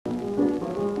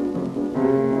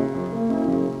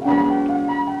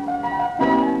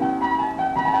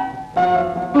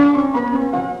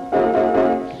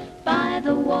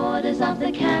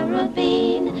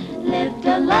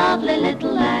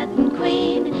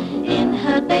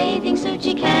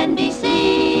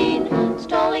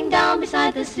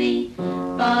the sea,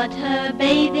 but her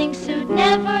bathing suit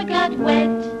never got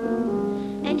wet.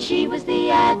 And she was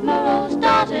the Admiral's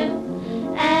daughter,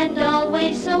 and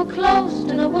always so close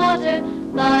to the water,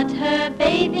 but her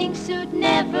bathing suit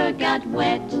never got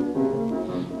wet.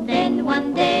 Then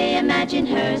one day, imagine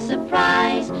her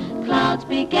surprise, clouds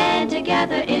began to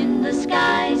gather in the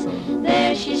skies.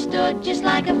 There she stood just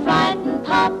like a frightened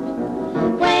pup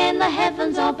when the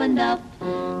heavens opened up,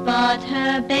 but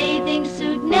her bathing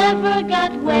suit never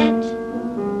got wet.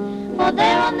 For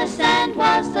there on the sand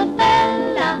was a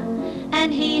fella,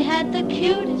 and he had the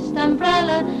cutest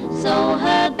umbrella, so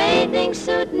her bathing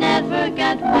suit never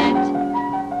got wet.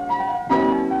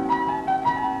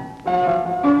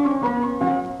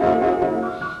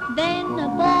 Then a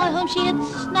boy whom she had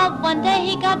snubbed one day,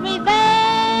 he got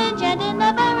revenge, and in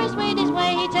the very sweetest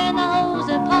way he turned the hose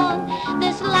upon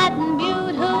this Latin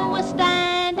beaut who was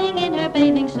standing in her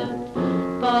bathing suit.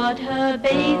 But her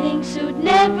bathing suit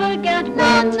never got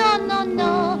wet. No, no, no,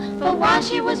 no, for while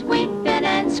she was weeping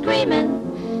and screaming,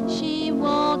 she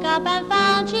woke up and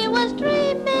found she was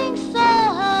dreaming, so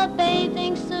her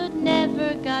bathing suit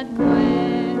never got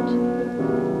wet.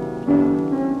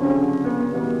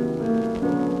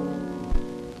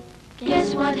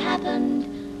 Guess what happened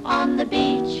on the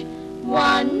beach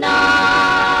one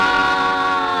night?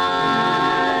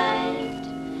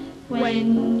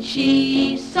 When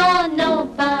she saw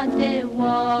nobody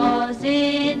was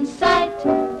in sight,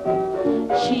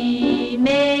 she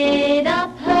made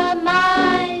up her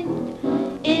mind.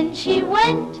 In she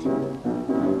went,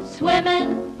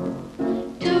 swimming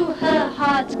to her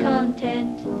heart's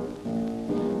content.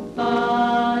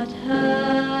 But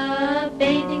her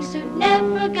bathing suit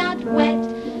never got wet.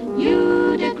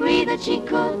 You'd agree that she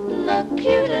couldn't look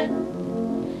cuter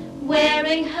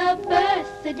wearing her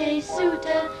birthday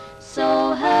suitor,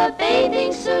 so her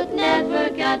bathing suit never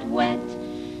got wet.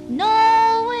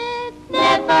 No, it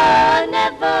never,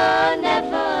 never,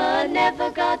 never,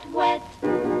 never got wet.